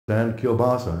Stand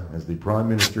kielbasa as the Prime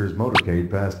Minister's motorcade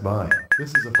passed by.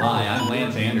 This is a... Hi, I'm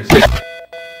Lance Anderson.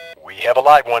 We have a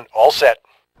live one, all set.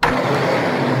 I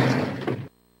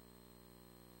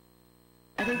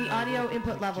think the audio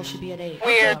input level should be at 8.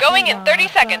 We're going in 30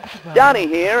 seconds. Donnie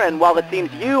here, and while it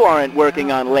seems you aren't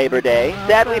working on Labor Day,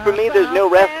 sadly for me there's no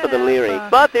rest for the leery.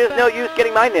 But there's no use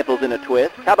getting my nipples in a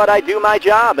twist. How about I do my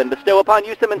job and bestow upon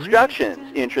you some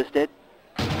instructions? Interested?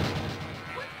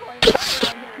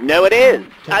 No, it is.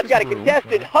 I've got a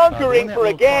contestant hunkering for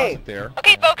a game.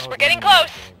 Okay, folks, we're getting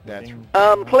close.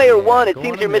 Player one, it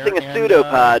seems you're missing a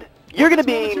pseudopod. You're gonna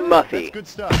be Muffy.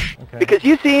 Because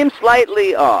you seem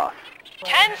slightly off.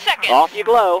 10 seconds. Off you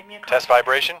glow. Test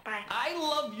vibration. I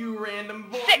love you,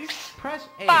 random voice. 6, Press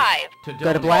 8 5, to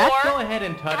Go to black? 4, Go ahead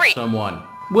and touch 3. someone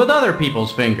with other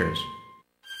people's fingers.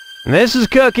 This is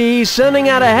Cookie sending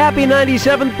out a happy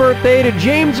 97th birthday to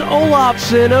James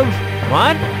Olofsson of...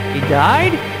 What? He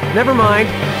died? Never mind.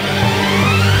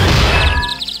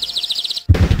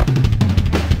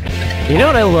 You know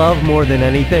what I love more than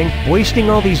anything? Wasting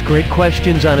all these great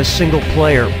questions on a single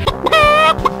player.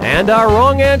 And our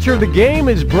wrong answer of the game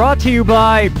is brought to you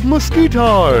by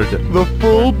Mosquitard, the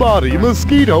full-body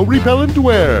mosquito repellent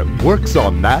wear. Works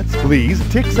on gnats, fleas,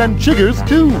 ticks, and chiggers,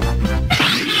 too.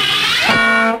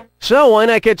 So why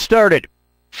not get started?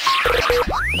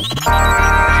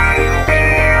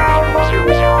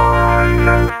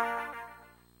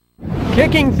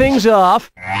 Kicking things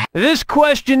off, this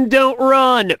question don't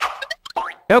run.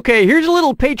 Okay, here's a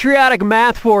little patriotic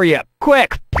math for you.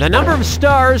 Quick, the number of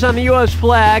stars on the U.S.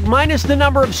 flag minus the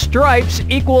number of stripes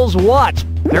equals what?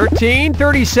 13,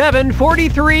 37,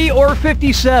 43, or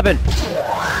 57?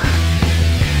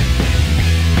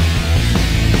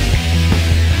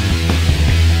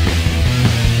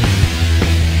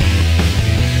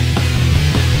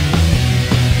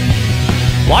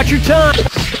 Watch your time.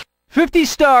 50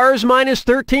 stars minus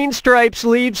 13 stripes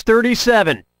leaves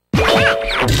 37.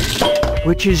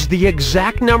 Which is the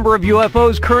exact number of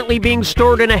UFOs currently being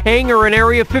stored in a hangar in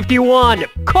Area 51.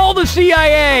 Call the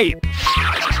CIA!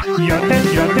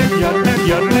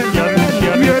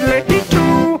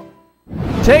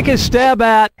 Take a stab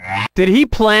at, did he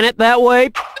plan it that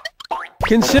way?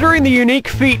 Considering the unique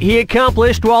feat he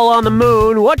accomplished while on the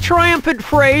moon, what triumphant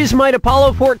phrase might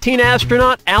Apollo 14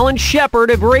 astronaut Alan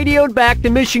Shepard have radioed back to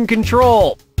mission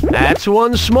control? That's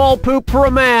one small poop for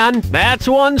a man. That's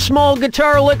one small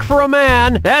guitar lick for a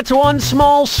man. That's one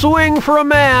small swing for a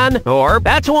man. Or,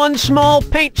 that's one small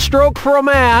paint stroke for a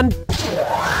man.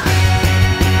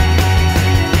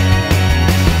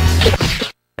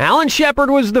 Alan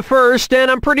Shepard was the first, and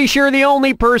I'm pretty sure the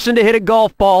only person to hit a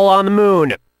golf ball on the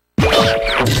moon.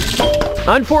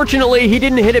 Unfortunately, he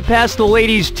didn't hit it past the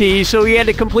ladies' tee, so he had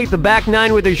to complete the back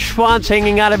nine with his schwanz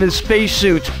hanging out of his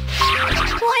spacesuit.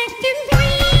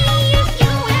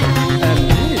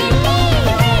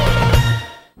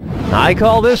 I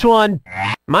call this one,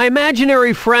 my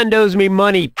imaginary friend owes me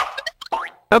money.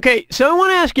 Okay, so I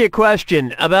want to ask you a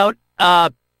question about,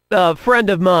 a friend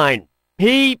of mine.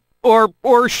 He,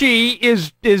 or she,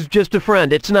 is just a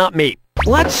friend, it's not me.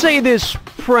 Let's say this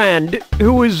friend,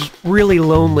 who was really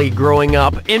lonely growing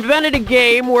up, invented a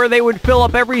game where they would fill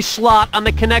up every slot on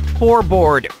the Connect 4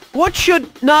 board. What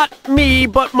should not me,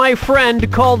 but my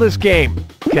friend call this game?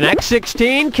 Connect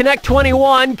 16, Connect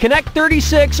 21, Connect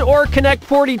 36, or Connect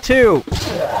 42?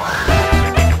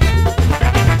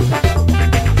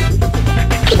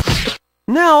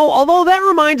 No, although that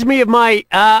reminds me of my,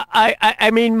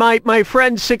 my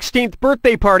friend's 16th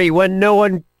birthday party when no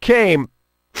one came.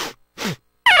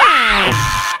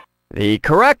 The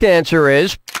correct answer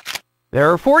is,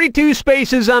 there are 42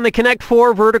 spaces on the Connect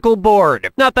 4 vertical board.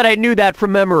 Not that I knew that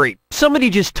from memory. Somebody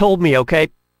just told me, okay?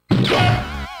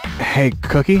 Hey,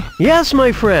 Cookie? Yes,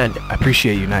 my friend. I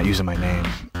appreciate you not using my name.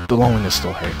 The loneliness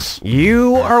still hurts.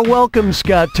 You are welcome,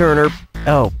 Scott Turner.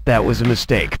 Oh, that was a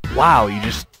mistake. Wow, you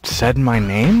just said my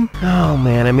name? Oh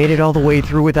man, I made it all the way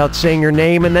through without saying your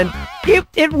name, and then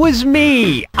it was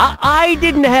me. I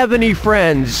didn't have any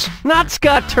friends. Not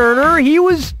Scott Turner. He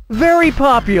was very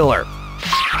popular.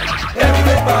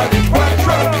 Everybody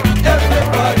quattro,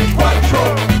 everybody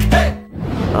quattro, hey!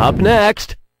 Up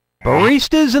next,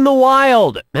 Baristas in the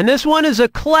Wild, and this one is a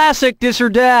classic this or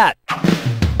dat.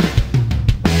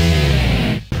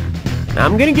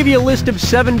 I'm going to give you a list of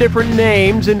 7 different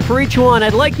names, and for each one,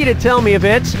 I'd like you to tell me if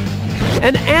it's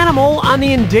an animal on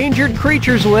the endangered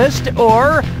creatures list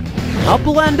or a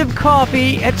blend of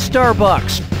coffee at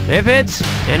Starbucks. If it's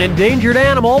an endangered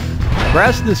animal,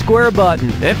 press the square button.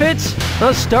 If it's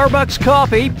a Starbucks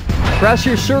coffee, Press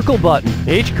your circle button.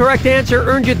 Each correct answer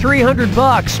earns you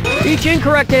 $300. Each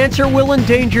incorrect answer will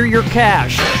endanger your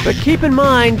cash. But keep in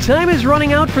mind, time is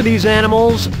running out for these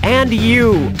animals and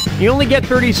you. You only get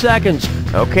 30 seconds.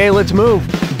 Okay, let's move.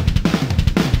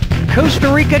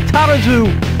 Costa Rica Tarazu.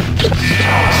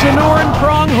 Sonoran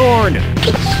pronghorn.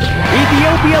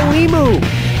 Ethiopia lemur.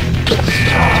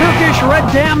 Turkish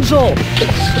red damsel.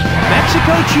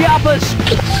 Mexico Chiapas.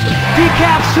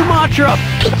 Decaf Sumatra.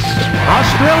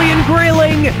 Australian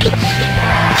grayling.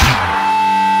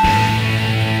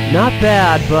 Not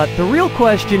bad, but the real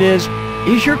question is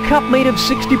your cup made of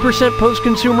 60%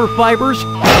 post-consumer fibers?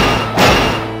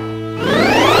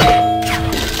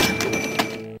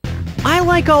 I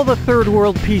like all the third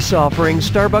world peace offerings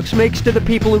Starbucks makes to the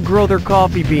people who grow their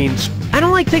coffee beans. I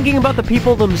don't like thinking about the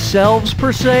people themselves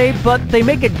per se, but they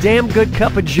make a damn good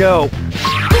cup of joe.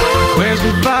 Where's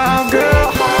the vibe,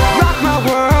 girl? Rock my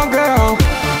world, girl.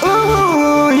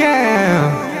 Ooh,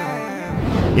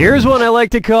 yeah. Here's one I like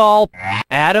to call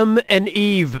Adam and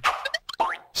Eve.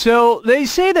 So, they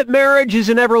say that marriage is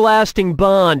an everlasting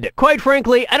bond. Quite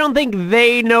frankly, I don't think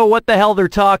they know what the hell they're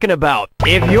talking about.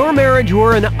 If your marriage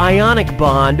were an ionic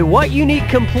bond, what unique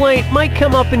complaint might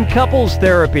come up in couples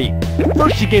therapy?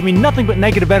 First, she gave me nothing but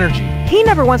negative energy. He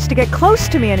never wants to get close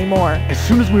to me anymore. As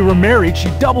soon as we were married, she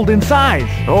doubled in size.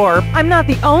 Or, I'm not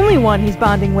the only one he's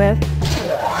bonding with.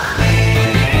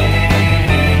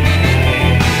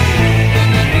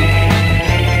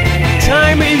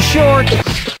 time is short.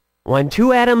 When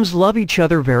two atoms love each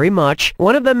other very much,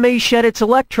 one of them may shed its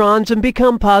electrons and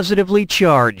become positively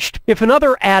charged. If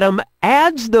another atom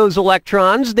adds those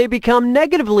electrons, they become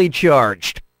negatively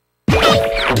charged.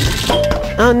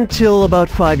 Until about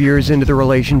 5 years into the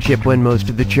relationship when most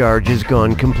of the charge is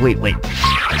gone completely.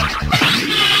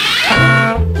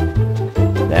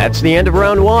 That's the end of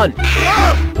round one.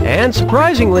 And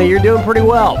surprisingly, you're doing pretty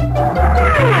well.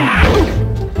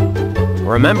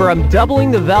 Remember, I'm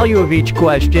doubling the value of each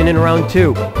question in round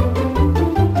two.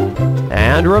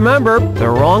 And remember, the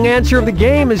wrong answer of the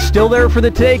game is still there for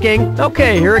the taking.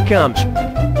 Okay, here it comes.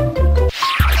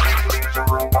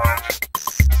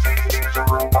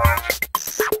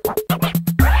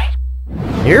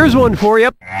 Here's one for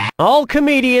you. All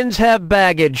comedians have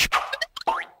baggage.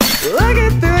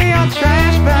 Looking through your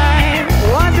trash bag,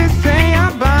 what's it say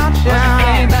about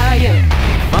you?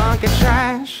 Funky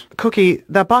trash. Cookie,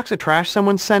 that box of trash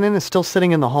someone sent in is still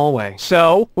sitting in the hallway.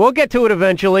 So, we'll get to it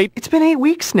eventually. It's been 8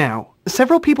 weeks now.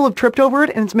 Several people have tripped over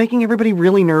it, and it's making everybody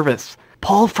really nervous.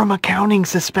 Paul from accounting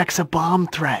suspects a bomb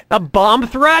threat. A bomb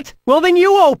threat? Well, then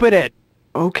you open it.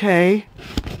 Okay.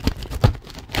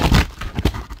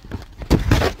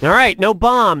 All right, no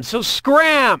bombs, so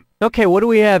scram! Okay, what do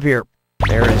we have here?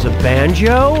 There is a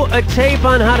banjo, a tape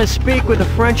on how to speak with a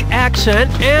French accent,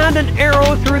 and an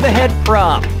arrow through the head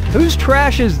prop. Whose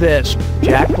trash is this?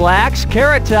 Jack Black's,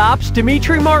 Carrot Top's,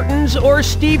 Dimitri Martin's, or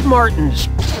Steve Martin's?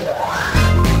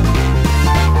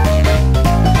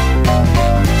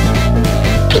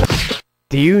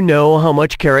 Do you know how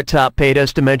much Carrot Top paid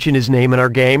us to mention his name in our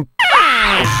game?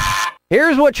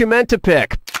 Here's what you meant to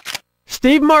pick.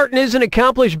 Steve Martin is an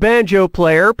accomplished banjo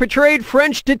player, portrayed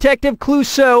French detective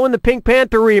Clouseau in the Pink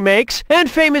Panther remakes, and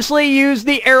famously used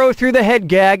the arrow through the head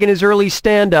gag in his early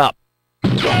stand-up.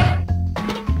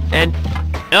 And,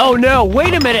 oh no,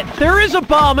 wait a minute, there is a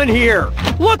bomb in here!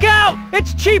 Look out!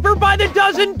 It's cheaper by the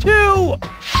dozen, too!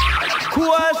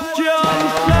 Question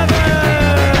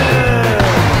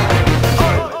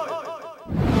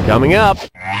 7! Coming up,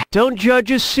 don't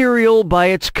judge a cereal by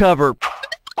its cover.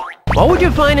 What would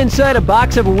you find inside a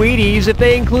box of Wheaties if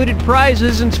they included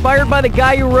prizes inspired by the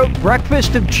guy who wrote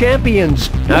Breakfast of Champions?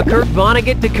 A Kurt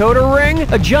Vonnegut decoder ring?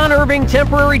 A John Irving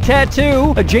temporary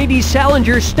tattoo? A J.D.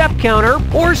 Salinger step counter?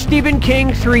 Or Stephen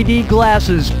King 3D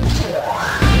glasses?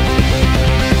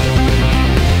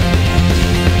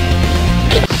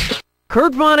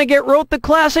 Kurt Vonnegut wrote the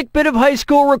classic bit of high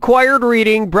school required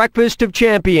reading, Breakfast of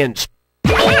Champions.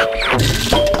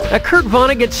 A Kurt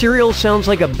Vonnegut cereal sounds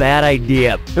like a bad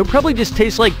idea. It would probably just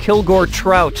taste like Kilgore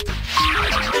Trout.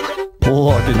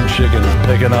 Looking chickens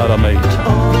picking out a mate.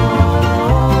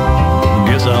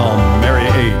 Guess I'll marry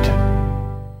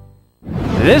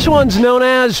 8. This one's known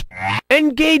as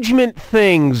engagement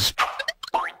things.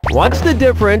 What's the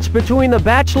difference between the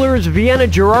Bachelor's Vienna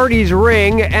Girardi's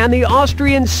ring and the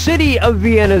Austrian city of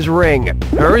Vienna's ring?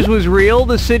 Hers was real,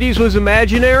 the city's was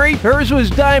imaginary. Hers was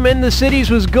diamond, the city's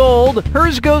was gold.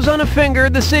 Hers goes on a finger,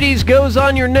 the city's goes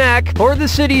on your neck. Or the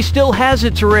city still has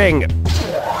its ring.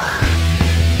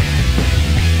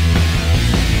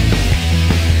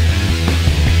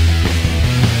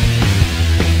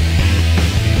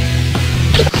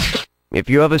 If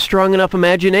you have a strong enough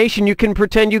imagination, you can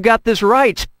pretend you got this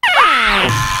right.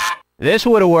 This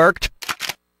would have worked.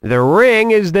 The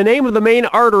ring is the name of the main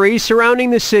artery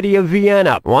surrounding the city of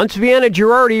Vienna. Once Vienna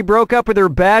Girardi broke up with her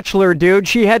bachelor dude,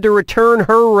 she had to return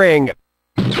her ring.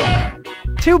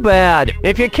 Too bad.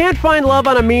 If you can't find love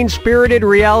on a mean-spirited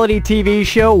reality TV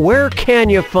show, where can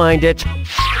you find it?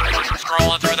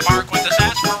 Scrolling through the park with the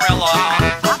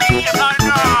sarsaparilla. For me, if I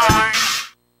die.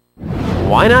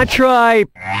 Why not try?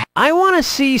 I want to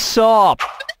see Saw.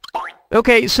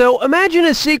 Okay, so imagine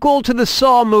a sequel to the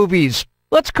Saw movies.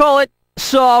 Let's call it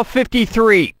Saw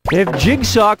 53. If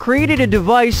Jigsaw created a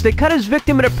device that cut his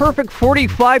victim at a perfect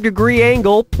 45-degree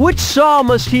angle, which saw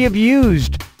must he have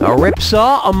used? A rip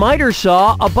saw, a miter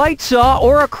saw, a bite saw,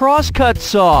 or a crosscut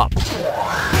saw?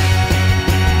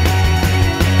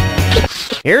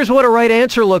 Here's what a right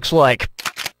answer looks like.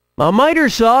 A miter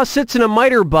saw sits in a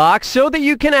miter box so that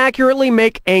you can accurately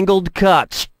make angled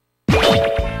cuts.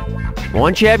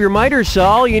 Once you have your miter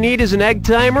saw, all you need is an egg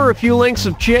timer, a few lengths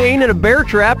of chain, and a bear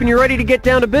trap, and you're ready to get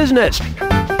down to business.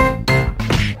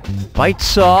 Bite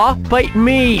saw, bite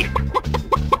me.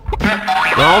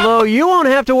 Although you won't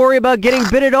have to worry about getting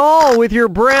bit at all with your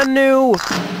brand new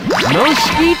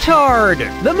Mosquitard,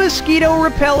 the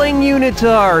mosquito-repelling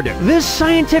unitard. This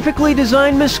scientifically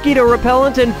designed mosquito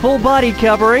repellent and full body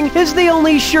covering is the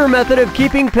only sure method of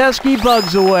keeping pesky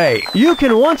bugs away. You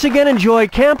can once again enjoy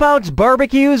campouts,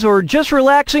 barbecues, or just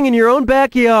relaxing in your own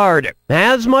backyard,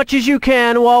 as much as you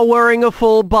can while wearing a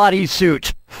full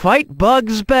bodysuit. Fight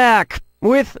bugs back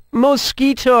with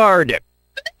Mosquitard.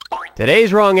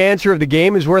 Today's wrong answer of the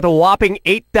game is worth a whopping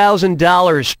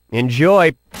 $8,000.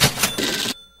 Enjoy.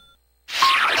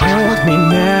 Hold me,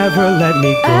 never let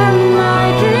me go. Am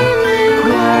I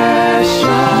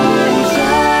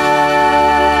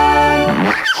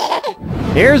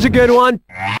dreaming? Here's a good one.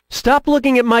 Stop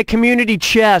looking at my community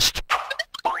chest.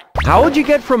 How would you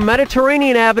get from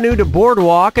Mediterranean Avenue to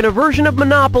Boardwalk in a version of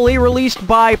Monopoly released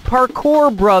by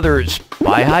Parkour Brothers?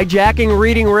 By hijacking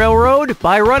Reading Railroad,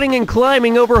 by running and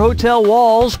climbing over hotel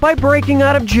walls, by breaking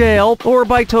out of jail, or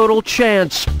by total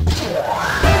chance?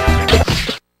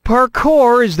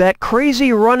 Parkour is that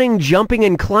crazy running, jumping,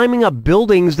 and climbing up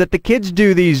buildings that the kids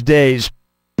do these days.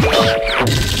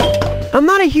 I'm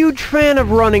not a huge fan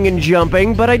of running and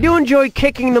jumping, but I do enjoy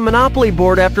kicking the Monopoly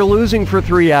board after losing for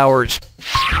 3 hours.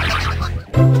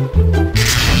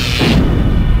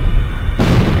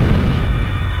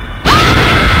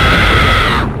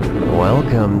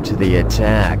 Welcome to the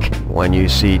attack. When you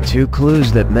see 2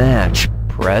 clues that match,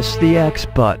 press the X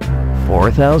button.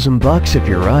 $4,000 if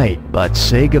you're right, but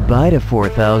say goodbye to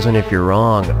 $4,000 if you're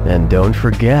wrong. And don't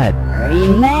forget,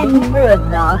 remember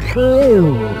the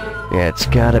clue. It's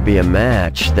gotta be a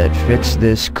match that fits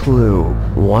this clue.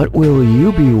 What will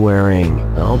you be wearing?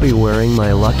 I'll be wearing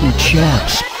my lucky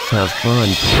chaps. Have fun.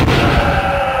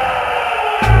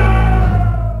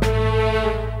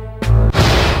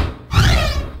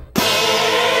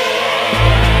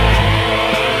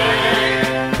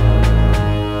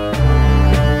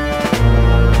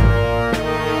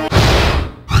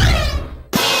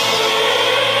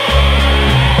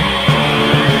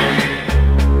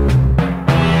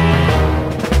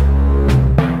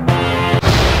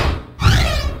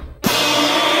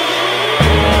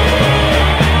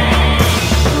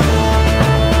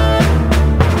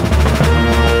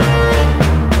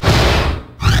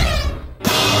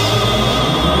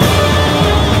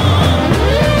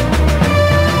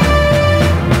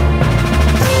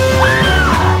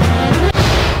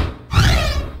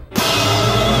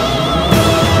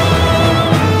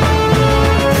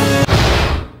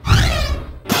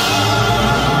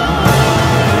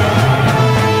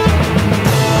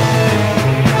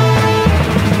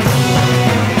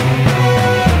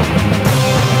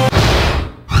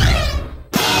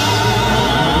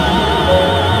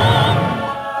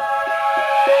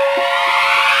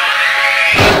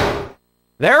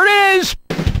 There it is!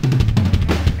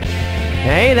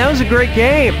 Hey, that was a great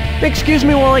game. Excuse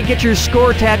me while I get your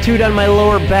score tattooed on my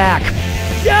lower back.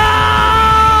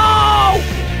 No!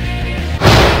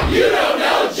 You don't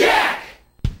know Jack!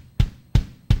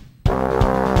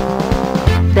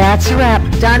 That's a wrap.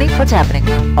 Donnie, what's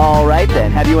happening? All right then.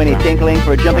 Have you any tinkling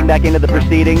for jumping back into the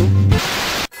proceedings?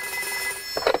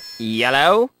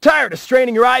 Yellow? Tired of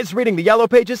straining your eyes reading the yellow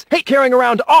pages? Hate carrying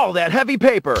around all that heavy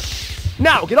paper?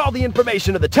 Now get all the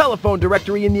information of the telephone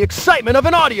directory in the excitement of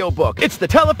an audiobook. It's the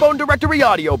Telephone Directory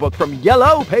audiobook from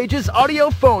Yellow Pages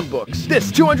Audio Phone Books.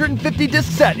 This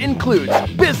 250-disc set includes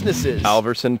businesses: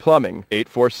 Alverson Plumbing,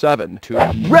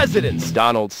 847-2. Residents: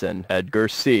 Donaldson, Edgar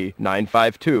C.,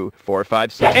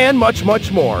 952-456. And much,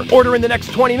 much more. Order in the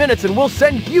next 20 minutes and we'll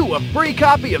send you a free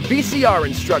copy of VCR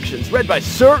instructions read by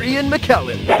Sir Ian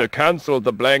McKellen. To cancel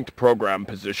the blanked program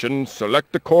position,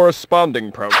 select the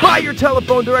corresponding program. Buy your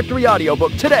Telephone Directory audiobook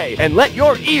today and let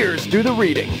your ears do the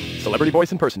reading. Celebrity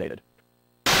voice impersonated.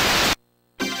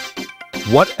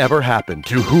 Whatever happened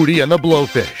to Hootie and the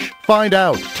Blowfish? Find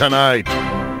out tonight.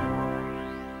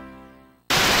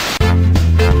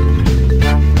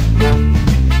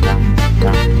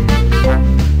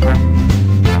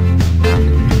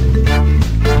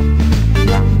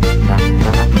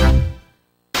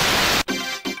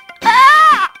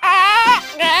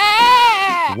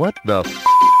 What the f***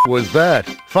 was that?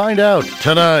 Find out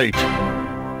tonight.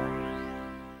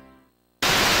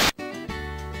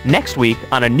 Next week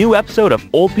on a new episode of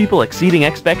Old People Exceeding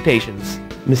Expectations.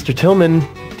 Mr. Tillman,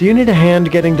 do you need a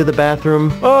hand getting to the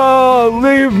bathroom? Oh,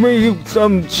 leave me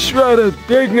some shred of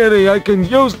dignity. I can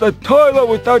use the toilet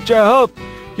without your help.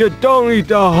 You don't need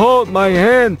to hold my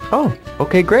hand. Oh,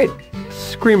 okay, great.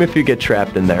 Scream if you get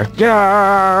trapped in there.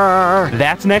 Yeah.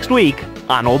 That's next week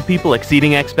on Old People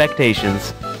Exceeding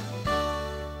Expectations.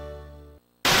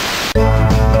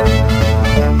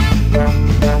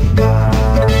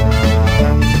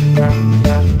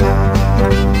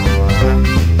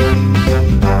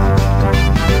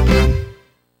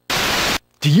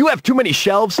 Do you have too many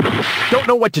shelves? Don't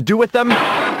know what to do with them?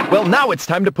 Well, now it's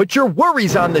time to put your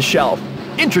worries on the shelf.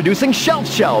 Introducing Shelf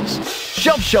Shelves.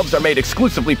 Shelf Shelves are made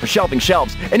exclusively for shelving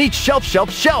shelves, and each shelf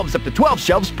shelves up to 12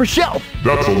 shelves per shelf.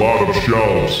 That's a lot of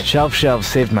shelves. Shelf shelves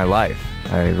saved my life.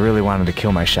 I really wanted to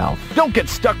kill my shelf. Don't get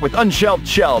stuck with unshelved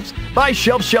shelves. Buy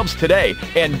Shelf Shelves today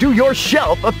and do your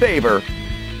shelf a favor.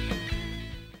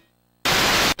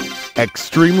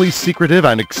 Extremely secretive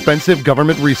and expensive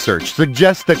government research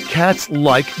suggests that cats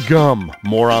like gum.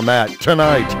 More on that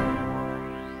tonight.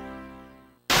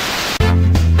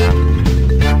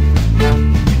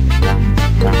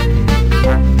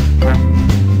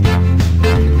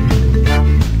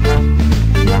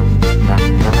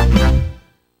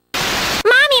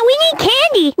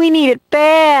 We need it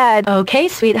bad. Okay,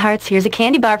 sweethearts, here's a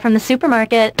candy bar from the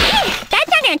supermarket. That's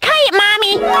not gonna cut it,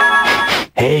 Mommy!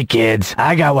 Hey, kids,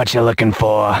 I got what you're looking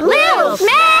for. Little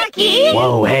Smacky!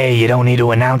 Whoa, hey, you don't need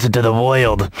to announce it to the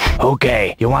world.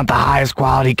 Okay, you want the highest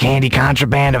quality candy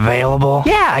contraband available?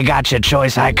 Yeah, I got your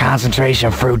choice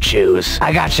high-concentration fruit chews.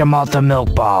 I got your malta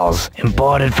milk balls,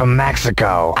 imported from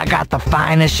Mexico. I got the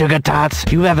finest sugar tots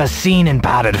you've ever seen in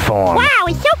powdered form. Wow,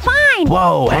 it's so fine!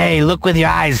 Whoa, hey, look with your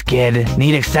eyes, kid.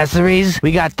 Need accessories?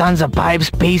 We got tons of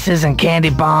pipes, pieces, and candy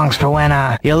bongs for when,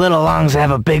 your little lungs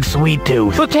have a big sweet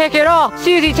tooth. We'll take it all.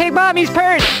 Susie, take Mommy's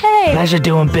purse. Hey! Pleasure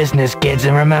doing business, kids,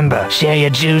 and remember, share your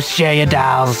juice, share your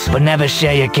dolls, but never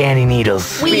share your candy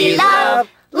needles. We love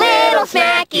Little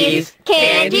Smackies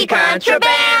Candy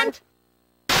Contraband!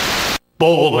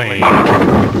 Bowling!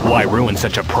 Why ruin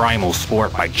such a primal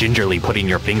sport by gingerly putting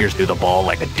your fingers through the ball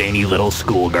like a dainty little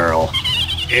schoolgirl?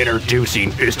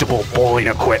 Introducing Istable bowling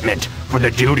equipment for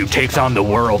the dude who takes on the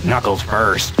world knuckles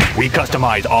first. We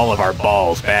customize all of our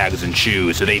balls, bags, and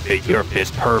shoes so they fit your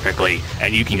fist perfectly,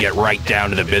 and you can get right down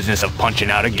to the business of punching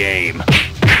out a game.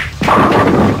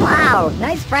 Wow,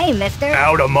 nice frame, mister.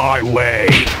 Out of my way!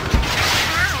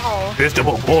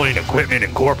 Istable Bowling Equipment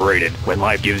Incorporated. When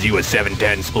life gives you a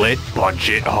 7-10 split, punch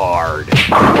it hard.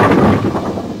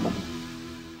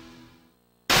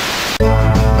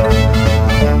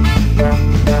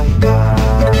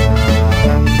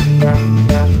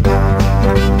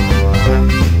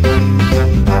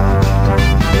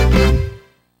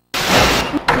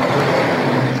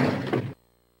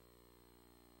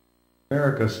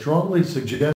 America strongly suggests